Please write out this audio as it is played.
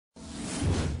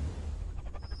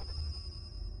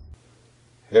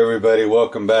Hey everybody,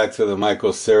 welcome back to the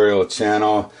Michael Cereal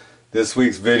channel. This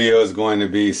week's video is going to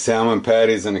be salmon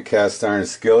patties in a cast iron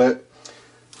skillet.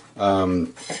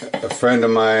 A friend of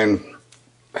mine,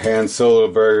 Han Solo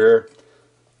Burger,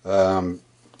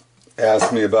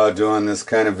 asked me about doing this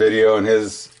kind of video, and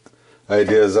his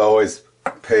ideas always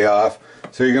pay off.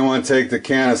 So you're going to want to take the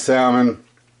can of salmon,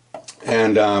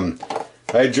 and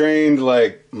I drained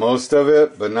like most of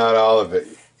it, but not all of it.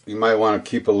 You might want to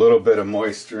keep a little bit of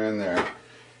moisture in there.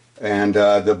 And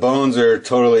the bones are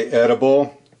totally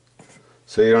edible,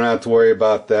 so you don't have to worry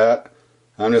about that.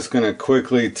 I'm just going to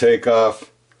quickly take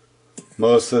off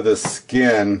most of the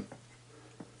skin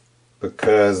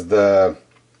because the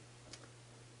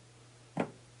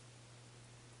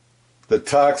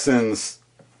toxins,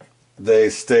 they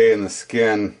stay in the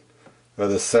skin of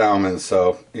the salmon,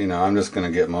 so I'm just going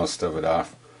to get most of it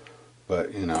off. But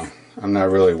I'm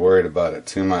not really worried about it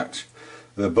too much.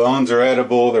 The bones are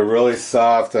edible. They're really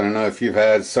soft. I don't know if you've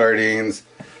had sardines.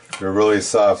 They're really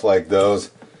soft like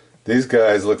those. These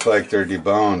guys look like they're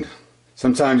deboned.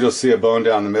 Sometimes you'll see a bone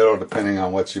down the middle depending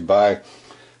on what you buy.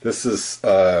 This is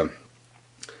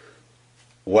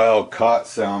wild caught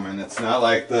salmon. It's not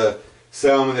like the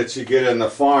salmon that you get in the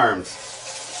farms.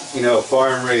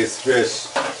 Farm raised fish,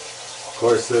 of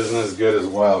course, isn't as good as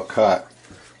wild caught.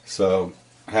 So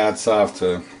hats off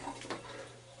to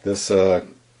this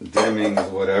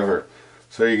Demings, whatever.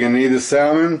 So you're going to need the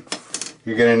salmon.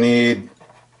 You're going to need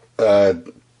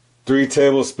 3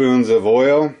 tablespoons of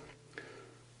oil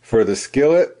for the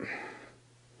skillet.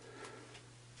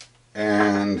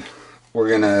 And we're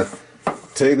going to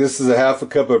take, this is a half a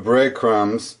cup of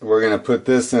breadcrumbs. We're going to put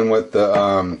this in with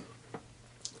the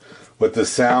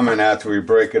salmon after we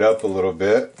break it up a little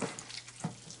bit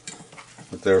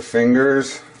with our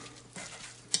fingers.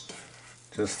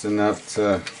 Just enough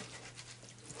to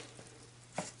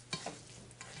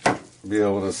be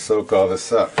able to soak all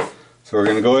this up. So we're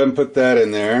going to go ahead and put that in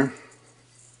there.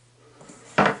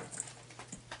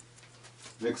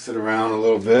 Mix it around a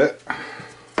little bit.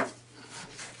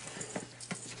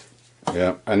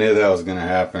 Yep, I knew that was going to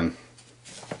happen.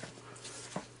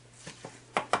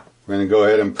 We're going to go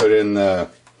ahead and put in the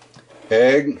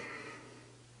egg.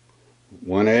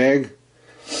 1 egg.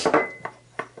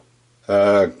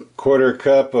 A 1/4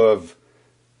 cup of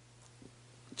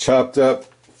chopped up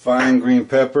fine green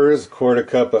peppers, 1/4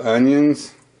 cup of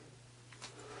onions,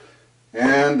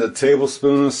 and a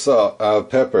tablespoon of salt,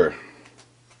 pepper.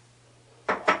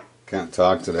 Can't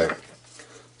talk today.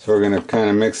 So we're going to kind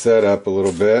of mix that up a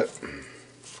little bit.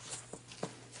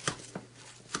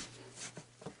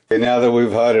 Okay, now that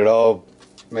we've had it all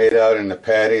made out into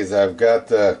patties, I've got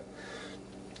the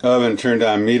oven turned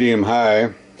on medium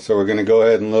high. So we're going to go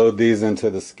ahead and load these into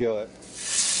the skillet.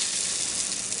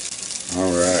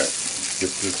 Alright, get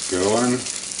this going.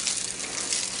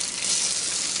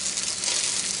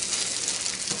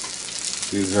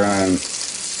 These are on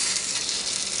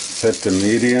set to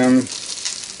medium.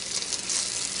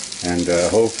 And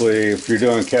hopefully, if you're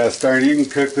doing cast iron, you can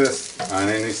cook this on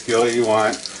any skillet you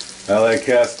want. I like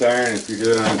cast iron. If you're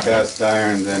doing it on cast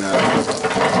iron, then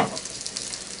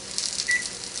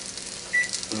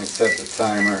let me set the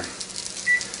timer,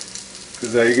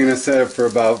 because you're going to set it for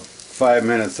about 5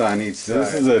 minutes on each side.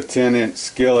 This is a 10-inch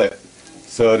skillet,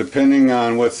 so depending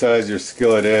on what size your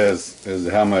skillet is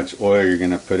how much oil you're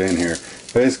going to put in here.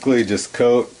 Basically just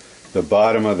coat the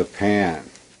bottom of the pan.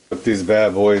 Put these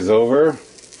bad boys over,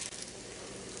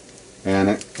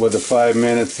 and with the 5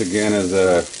 minutes again is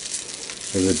a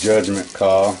judgment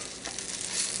call.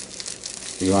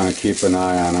 You want to keep an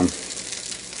eye on them.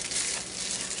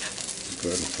 Go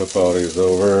ahead and flip all these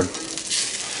over.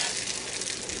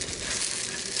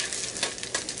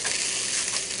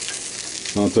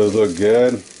 Don't those look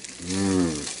good?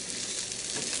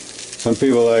 Some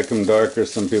people like them darker,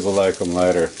 some people like them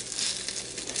lighter.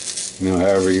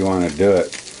 However you want to do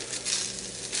it.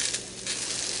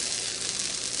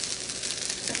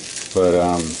 But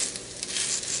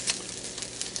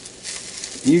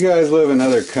you guys live in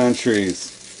other countries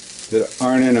that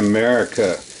aren't in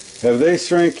America. Have they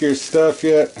shrank your stuff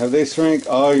yet? Have they shrank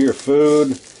all your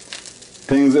food?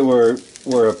 Things that were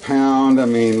a pound, I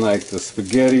mean like the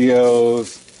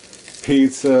SpaghettiOs,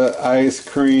 pizza, ice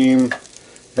cream,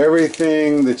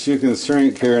 everything that you can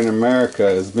shrink here in America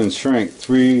has been shrank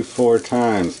 3-4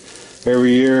 times.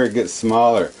 Every year it gets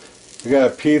smaller. I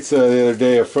got a pizza the other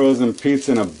day, a frozen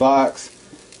pizza in a box,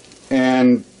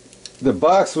 and the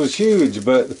box was huge,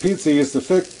 but the pizza used to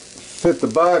fit the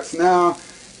box. Now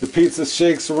the pizza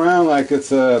shakes around like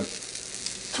it's a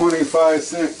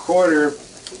 25-cent quarter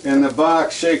in the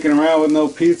box, shaking around with no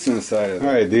pizza inside of it.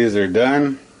 Alright, these are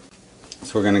done.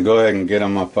 So we're going to go ahead and get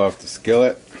them up off the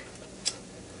skillet.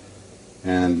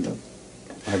 And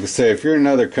like I say, if you're in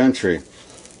another country,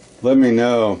 let me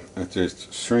know if they're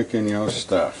shrinking your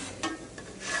stuff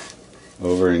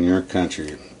over in your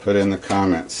country. Put it in the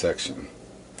comments section.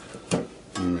 Let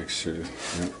me make sure.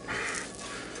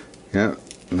 Yep,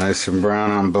 nice and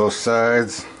brown on both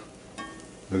sides.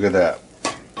 Look at that.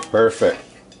 Perfect.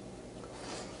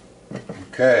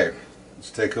 Okay,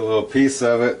 let's take a little piece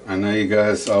of it. I know you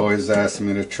guys always ask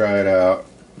me to try it out.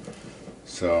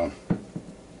 So,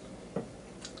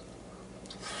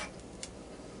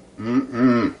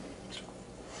 it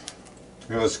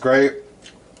was great.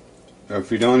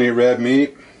 If you don't eat red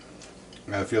meat,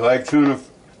 if you like tuna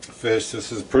fish,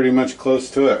 this is pretty much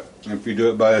close to it. If you do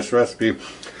it by this recipe,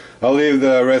 I'll leave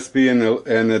the recipe in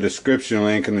the description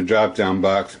link in the drop down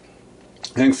box.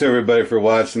 Thanks everybody for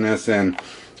watching this, and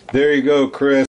there you go, Chris.